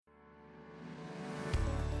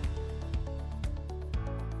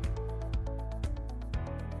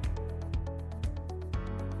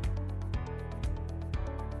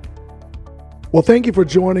Well, thank you for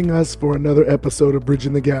joining us for another episode of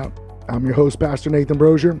Bridging the Gap. I'm your host, Pastor Nathan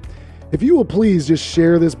Brozier. If you will please just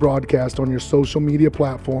share this broadcast on your social media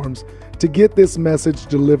platforms to get this message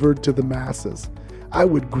delivered to the masses. I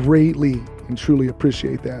would greatly and truly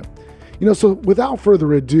appreciate that. So without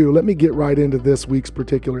further ado, let me get right into this week's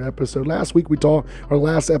particular episode.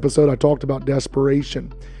 Last episode, I talked about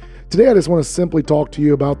desperation. Today, I just want to simply talk to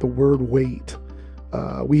you about the word wait.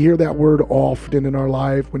 We hear that word often in our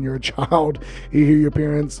life. When you're a child, you hear your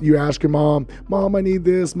parents, you ask your mom, I need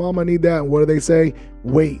this, Mom, I need that. And what do they say?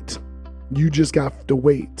 Wait. You just got to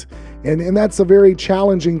wait. And that's a very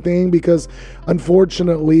challenging thing because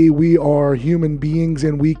unfortunately we are human beings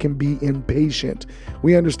and we can be impatient.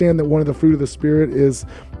 We understand that one of the fruit of the Spirit is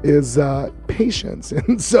patience.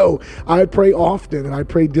 And so I pray often and I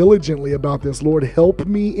pray diligently about this. Lord, help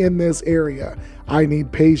me in this area. I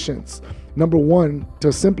need patience. Number one,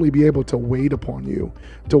 to simply be able to wait upon you,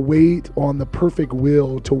 to wait on the perfect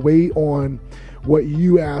will, to wait on what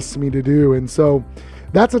you asked me to do. And so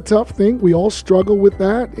that's a tough thing. We all struggle with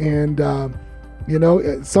that. And,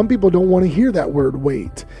 some people don't want to hear that word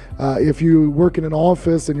wait. If you work in an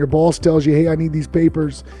office and your boss tells you, hey, I need these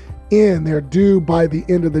papers in, they're due by the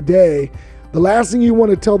end of the day. The last thing you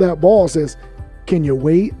want to tell that boss is, can you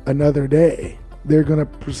wait another day? They're going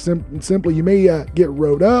to simply, you may get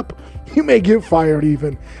rode up, you may get fired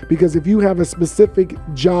even, because if you have a specific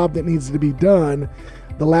job that needs to be done,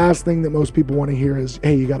 the last thing that most people want to hear is,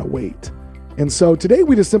 hey, you got to wait. And so today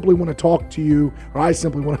we just simply want to talk to you, or I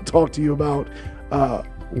simply want to talk to you about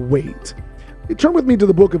wait. Turn with me to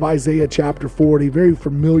the book of Isaiah chapter 40, very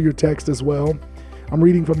familiar text as well. I'm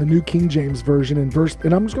reading from the New King James Version and I'm just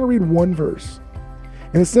going to read one verse.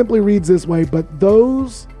 And it simply reads this way, but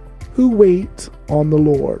those who wait on the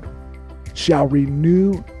Lord shall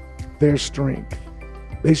renew their strength.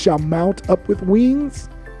 They shall mount up with wings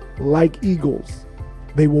like eagles.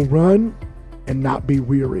 They will run and not be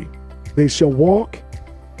weary. They shall walk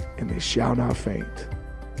and they shall not faint.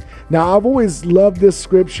 Now, I've always loved this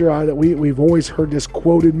scripture. We've always heard this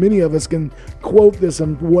quoted. Many of us can quote this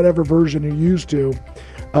in whatever version you're used to.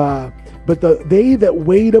 But they that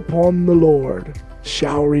wait upon the Lord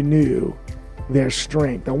shall renew their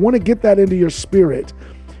strength. I want to get that into your spirit.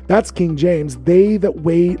 That's King James. They that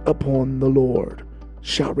wait upon the Lord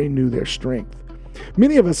shall renew their strength.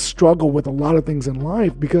 Many of us struggle with a lot of things in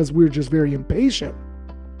life because we're just very impatient.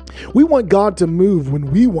 We want God to move when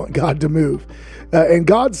we want God to move. And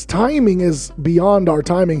God's timing is beyond our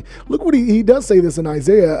timing. Look what he does say this in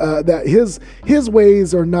Isaiah, that his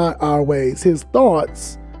ways are not our ways. His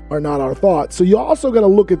thoughts are not our thoughts. So you also got to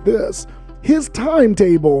look at this. His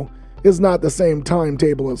timetable is not the same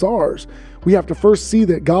timetable as ours. We have to first see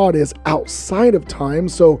that God is outside of time.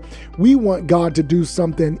 So we want God to do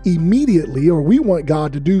something immediately, or we want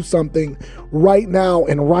God to do something right now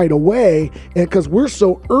and right away. And because we're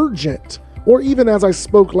so urgent, or even as I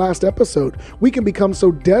spoke last episode, we can become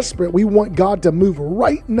so desperate. We want God to move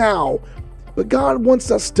right now, but God wants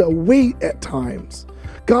us to wait at times.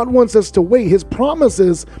 God wants us to wait. His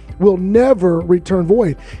promises will never return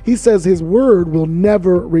void. He says his word will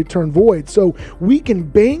never return void. So we can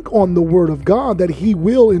bank on the word of God that he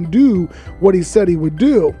will and do what he said he would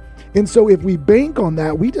do. And so if we bank on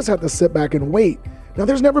that, we just have to sit back and wait. Now,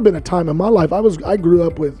 there's never been a time in my life, I grew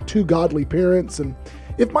up with two godly parents. And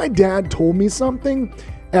if my dad told me something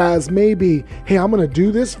as maybe, hey, I'm going to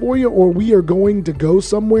do this for you, or we are going to go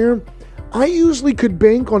somewhere, I usually could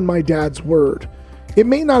bank on my dad's word. It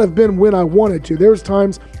may not have been when I wanted to. There's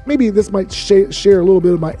times, maybe this might share a little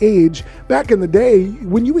bit of my age. Back in the day,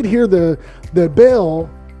 when you would hear the bell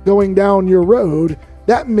going down your road,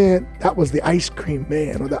 that meant that was the ice cream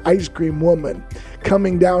man or the ice cream woman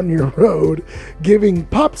coming down your road, giving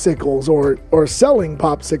popsicles or selling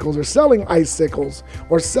popsicles or selling icicles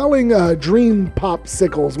or selling dream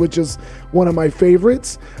popsicles, which is one of my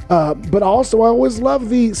favorites. But also I always love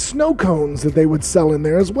the snow cones that they would sell in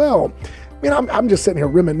there as well. I'm just sitting here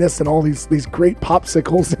reminiscing all these great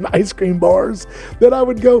popsicles and ice cream bars that I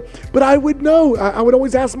would go. But I would know. I would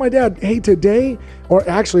always ask my dad, hey, today, or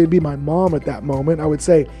actually it'd be my mom at that moment, I would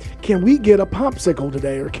say, can we get a popsicle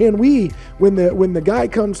today? Or can we, when the guy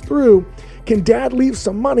comes through, can dad leave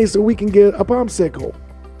some money so we can get a popsicle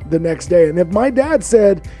the next day? And if my dad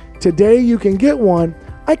said, today you can get one,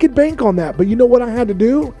 I could bank on that. But you know what I had to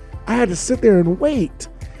do? I had to sit there and wait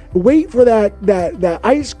for that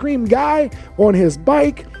ice cream guy on his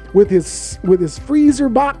bike with his freezer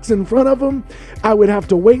box in front of him. I would have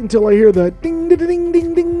to wait until I hear the ding ding ding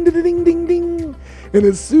ding ding ding ding ding. And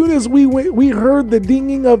as soon as we heard the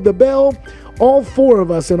dinging of the bell, all four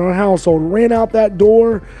of us in our household ran out that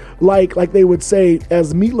door like they would say,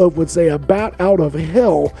 as Meatloaf would say, a bat out of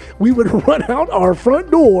hell. We would run out our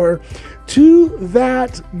front door to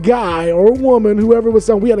that guy or woman, whoever was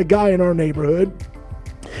selling. We had a guy in our neighborhood,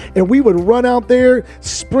 and we would run out there,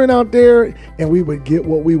 sprint out there, and we would get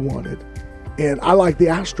what we wanted. And I like the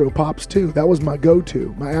Astro Pops too. That was my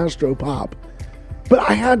go-to, my Astro Pop. But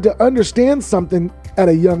I had to understand something at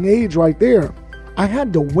a young age right there. I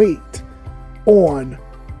had to wait on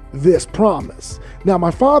this promise. Now,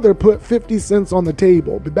 my father put 50 cents on the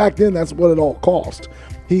table, but back then that's what it all cost.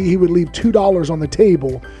 He would leave $2 on the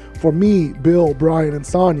table for me, Bill, Brian, and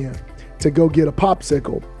Sonia to go get a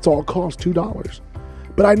popsicle. It's all cost $2.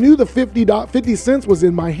 But I knew the 50 cents was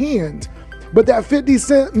in my hand, but that 50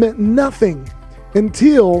 cent meant nothing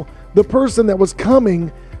until the person that was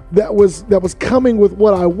coming with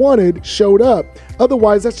what I wanted showed up.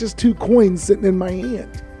 Otherwise, that's just 2 coins sitting in my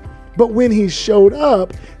hand. But when he showed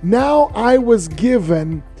up, now I was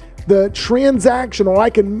given the transaction, or I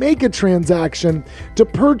can make a transaction to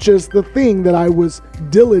purchase the thing that I was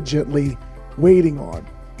diligently waiting on.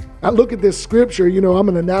 I look at this scripture, I'm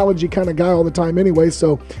an analogy kind of guy all the time anyway,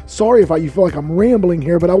 so sorry if you feel like I'm rambling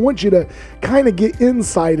here, but I want you to kind of get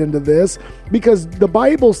insight into this, because the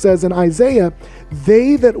Bible says in Isaiah,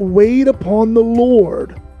 they that wait upon the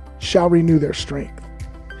Lord shall renew their strength.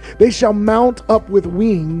 They shall mount up with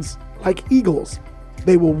wings like eagles.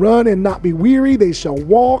 They will run and not be weary. They shall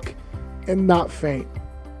walk and not faint.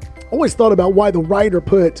 I always thought about why the writer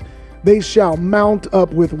put, they shall mount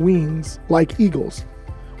up with wings like eagles.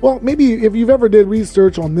 Well, maybe if you've ever did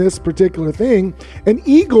research on this particular thing, an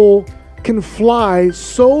eagle can fly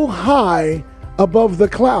so high above the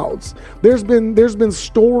clouds. There's been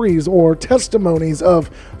stories or testimonies of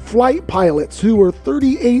flight pilots who were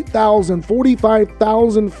 38,000,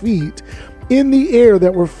 45,000 feet in the air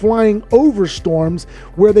that were flying over storms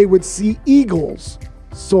where they would see eagles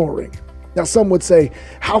soaring. Now, some would say,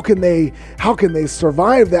 how can they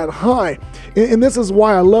survive that high? And this is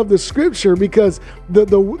why I love the scripture, because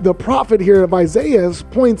the prophet here of Isaiah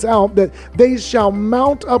points out that they shall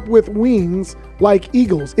mount up with wings like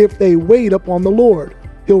eagles. If they wait upon the Lord,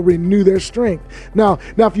 He'll renew their strength. Now,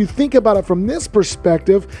 if you think about it from this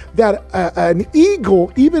perspective, that an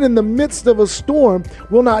eagle, even in the midst of a storm,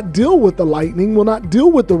 will not deal with the lightning, will not deal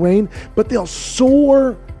with the rain, but they'll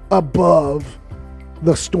soar above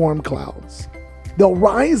the storm clouds. They'll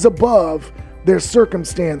rise above their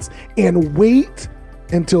circumstance and wait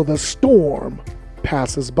until the storm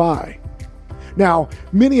passes by. Now,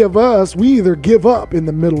 many of us, we either give up in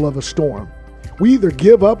the middle of a storm. We either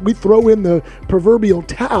give up, we throw in the proverbial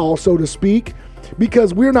towel, so to speak,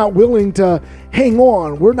 because we're not willing to hang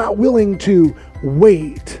on. We're not willing to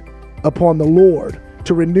wait upon the Lord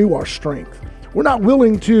to renew our strength. We're not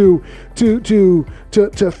willing to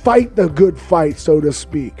fight the good fight, so to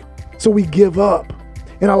speak. So we give up.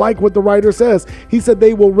 And I like what the writer says. He said,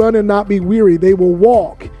 they will run and not be weary. They will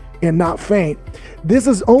walk and not faint. This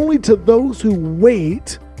is only to those who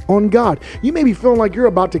wait on God. You may be feeling like you're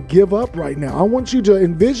about to give up right now. I want you to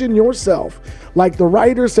envision yourself like the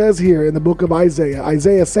writer says here in the book of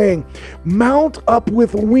Isaiah saying, mount up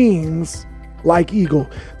with wings like eagle.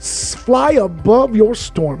 Fly above your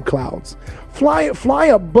storm clouds. Fly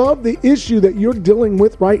above the issue that you're dealing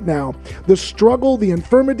with right now. The struggle, the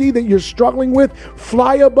infirmity that you're struggling with,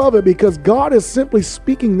 fly above it, because God is simply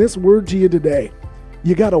speaking this word to you today.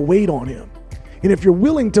 You got to wait on Him. And if you're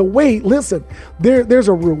willing to wait, listen, there's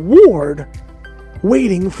a reward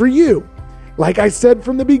waiting for you. Like I said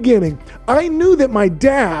from the beginning, I knew that my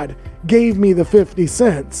dad gave me the 50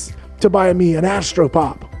 cents to buy me an Astro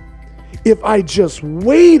Pop. If I just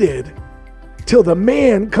waited till the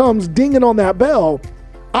man comes dinging on that bell,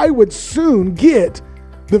 I would soon get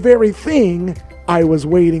the very thing I was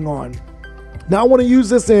waiting on. Now I want to use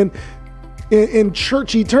this in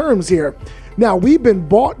churchy terms here. Now, we've been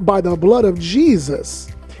bought by the blood of Jesus.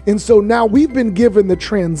 And so now we've been given the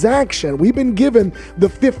transaction. We've been given the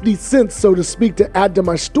 50 cents, so to speak, to add to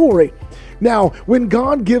my story. Now, when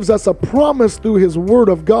God gives us a promise through His word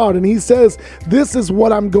of God, and He says, this is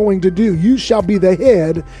what I'm going to do. You shall be the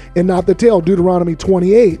head and not the tail, Deuteronomy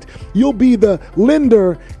 28. You'll be the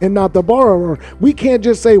lender and not the borrower. We can't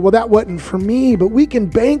just say, well, that wasn't for me, but we can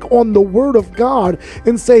bank on the word of God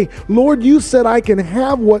and say, Lord, you said I can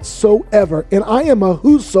have whatsoever, and I am a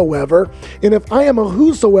whosoever. And if I am a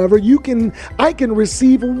whosoever, I can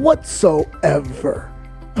receive whatsoever.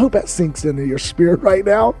 I hope that sinks into your spirit right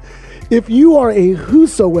now. If you are a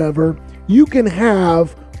whosoever, you can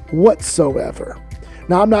have whatsoever.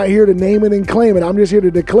 Now, I'm not here to name it and claim it. I'm just here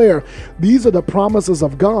to declare these are the promises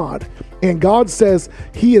of God. And God says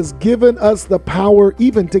he has given us the power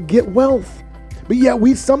even to get wealth. But yet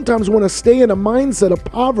we sometimes want to stay in a mindset of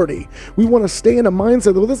poverty. We want to stay in a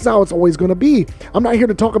mindset, well, this is how it's always going to be. I'm not here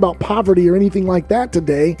to talk about poverty or anything like that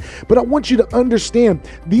today, but I want you to understand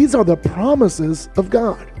these are the promises of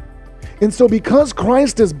God. And so because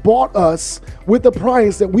Christ has bought us with a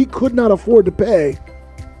price that we could not afford to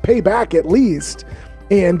pay back at least,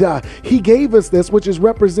 and he gave us this, which is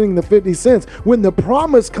representing the 50 cents. When the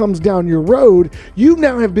promise comes down your road, you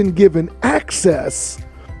now have been given access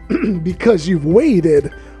because you've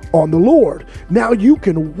waited on the Lord. Now you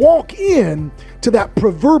can walk in to that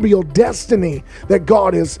proverbial destiny that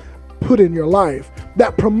God has put in your life,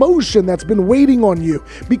 that promotion that's been waiting on you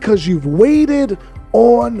because you've waited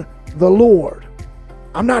on the Lord.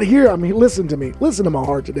 I'm not here. Listen to me. Listen to my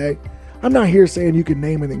heart today. I'm not here saying you can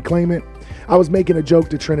name it and claim it. I was making a joke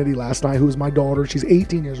to Trinity last night, who's my daughter. She's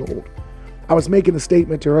 18 years old. I was making a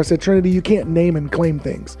statement to her. I said, Trinity, you can't name and claim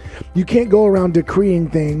things. You can't go around decreeing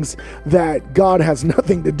things that God has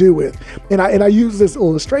nothing to do with. And I use this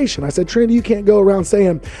illustration. I said, Trinity, you can't go around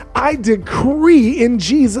saying, I decree in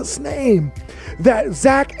Jesus' name that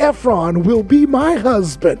Zac Efron will be my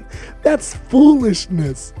husband. That's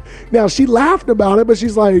foolishness. Now, she laughed about it, but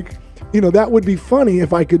she's like, that would be funny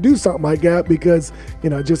if I could do something like that because,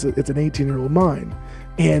 it's an 18-year-old mind.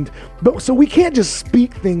 But so we can't just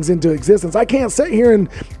speak things into existence. I can't sit here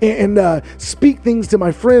and speak things to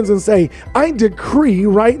my friends and say, I decree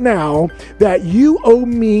right now that you owe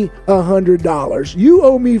me $100. You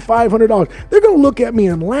owe me $500. They're going to look at me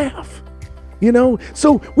and laugh.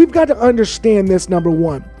 So we've got to understand this. Number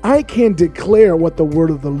one, I can declare what the word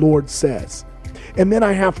of the Lord says. And then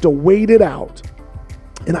I have to wait it out.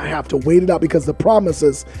 And I have to wait it out because the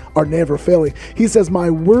promises are never failing. He says,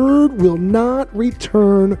 my word will not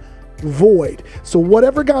return void. So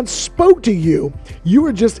whatever God spoke to you, you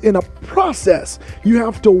are just in a process. You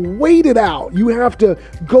have to wait it out. You have to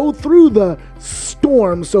go through the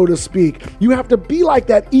storm, so to speak. You have to be like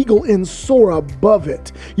that eagle and soar above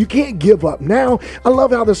it. You can't give up. Now, I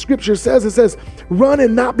love how the scripture says, it says, run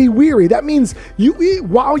and not be weary. That means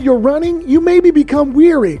while you're running, you maybe become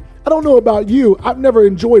weary. I don't know about you. I've never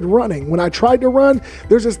enjoyed running. When I tried to run,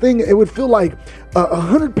 there's this thing, it would feel like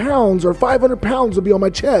 100 pounds or 500 pounds would be on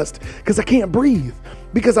my chest because I can't breathe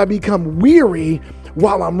because I become weary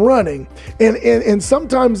while I'm running. And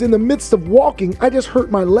sometimes in the midst of walking, I just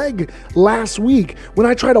hurt my leg last week. When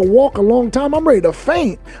I try to walk a long time, I'm ready to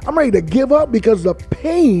faint. I'm ready to give up because the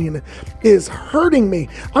pain is hurting me.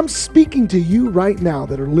 I'm speaking to you right now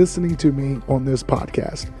that are listening to me on this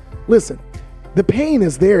podcast. Listen. The pain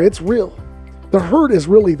is there. It's real. The hurt is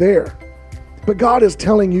really there. But God is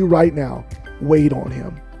telling you right now, wait on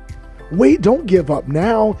him. Wait, don't give up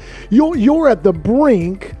now. You're at the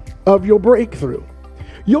brink of your breakthrough.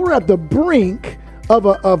 You're at the brink of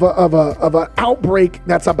an outbreak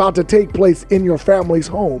that's about to take place in your family's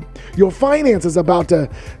home. Your finance is about to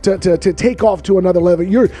take off to another level.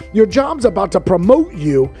 Your job's about to promote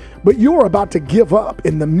you, but you're about to give up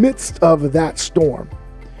in the midst of that storm.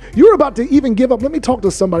 You're about to even give up. Let me talk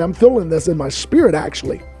to somebody. I'm feeling this in my spirit,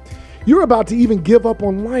 actually. You're about to even give up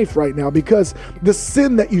on life right now because the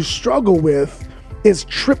sin that you struggle with is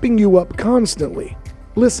tripping you up constantly.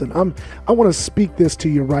 Listen, I want to speak this to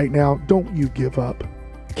you right now. Don't you give up.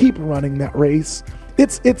 Keep running that race.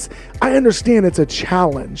 I understand it's a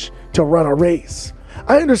challenge to run a race.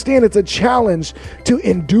 I understand it's a challenge to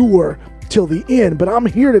endure till the end, but I'm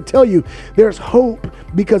here to tell you there's hope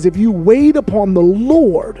because if you wait upon the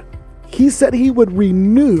Lord, he said he would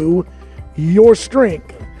renew your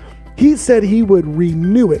strength. He said he would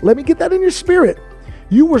renew it. Let me get that in your spirit.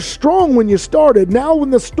 You were strong when you started. Now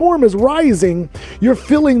when the storm is rising, you're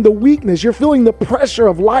feeling the weakness. You're feeling the pressure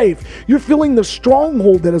of life. You're feeling the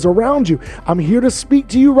stronghold that is around you. I'm here to speak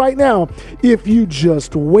to you right now. If you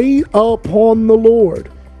just wait upon the Lord,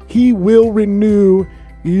 he will renew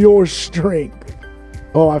your strength.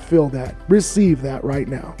 Oh, I feel that. Receive that right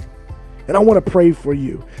now. And I want to pray for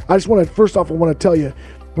you. First off, I want to tell you,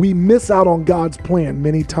 we miss out on God's plan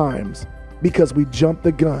many times because we jump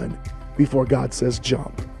the gun before God says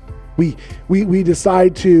jump. We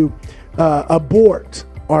decide to abort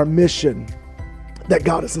our mission that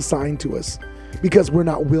God has assigned to us because we're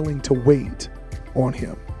not willing to wait on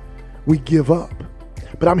him. We give up.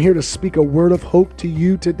 But I'm here to speak a word of hope to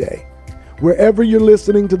you today. Wherever you're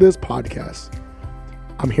listening to this podcast,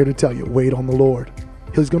 I'm here to tell you, wait on the Lord.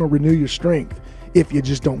 He's going to renew your strength if you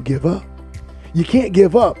just don't give up. You can't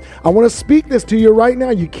give up. I want to speak this to you right now.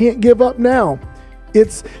 You can't give up now.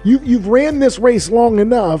 You've ran this race long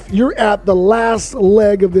enough. You're at the last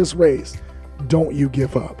leg of this race. Don't you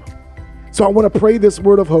give up. So I want to pray this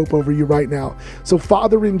word of hope over you right now. So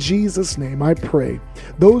Father, in Jesus' name, I pray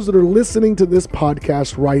those that are listening to this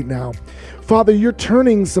podcast right now, Father, you're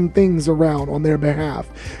turning some things around on their behalf.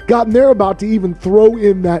 God, and they're about to even throw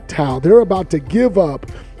in that towel. They're about to give up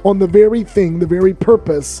on the very thing, the very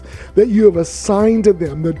purpose that you have assigned to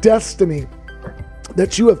them, the destiny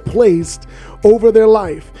that you have placed over their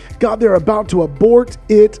life. God, they're about to abort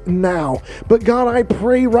it now. But God, I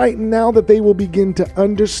pray right now that they will begin to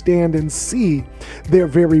understand and see their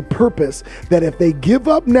very purpose, that if they give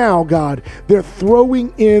up now, God, they're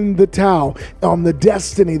throwing in the towel on the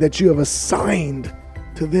destiny that you have assigned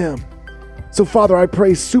to them. So Father, I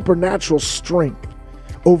pray supernatural strength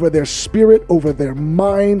over their spirit, over their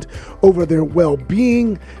mind, over their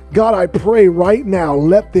well-being. God, I pray right now,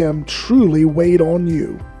 let them truly wait on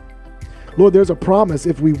you. Lord, there's a promise.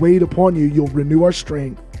 If we wait upon you, you'll renew our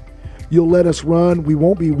strength. You'll let us run. We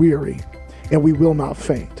won't be weary, and we will not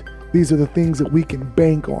faint. These are the things that we can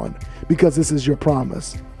bank on because this is your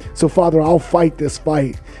promise. So, Father, I'll fight this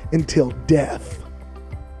fight until death.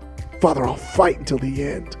 Father, I'll fight until the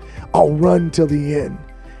end. I'll run till the end.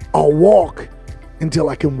 I'll walk until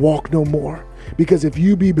I can walk no more. Because if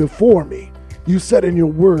you be before me, you said in your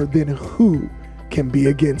word, then who can be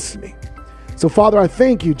against me? So Father, I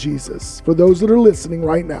thank you, Jesus, for those that are listening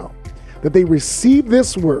right now, that they receive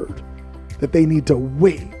this word, that they need to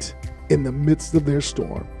wait in the midst of their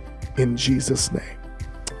storm. In Jesus' name,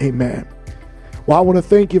 amen. Well, I want to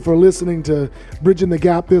thank you for listening to Bridging the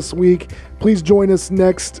Gap this week. Please join us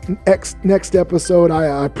next episode.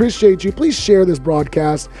 I appreciate you. Please share this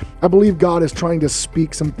broadcast. I believe God is trying to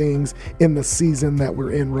speak some things in the season that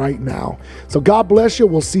we're in right now. So God bless you.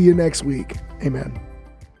 We'll see you next week. Amen.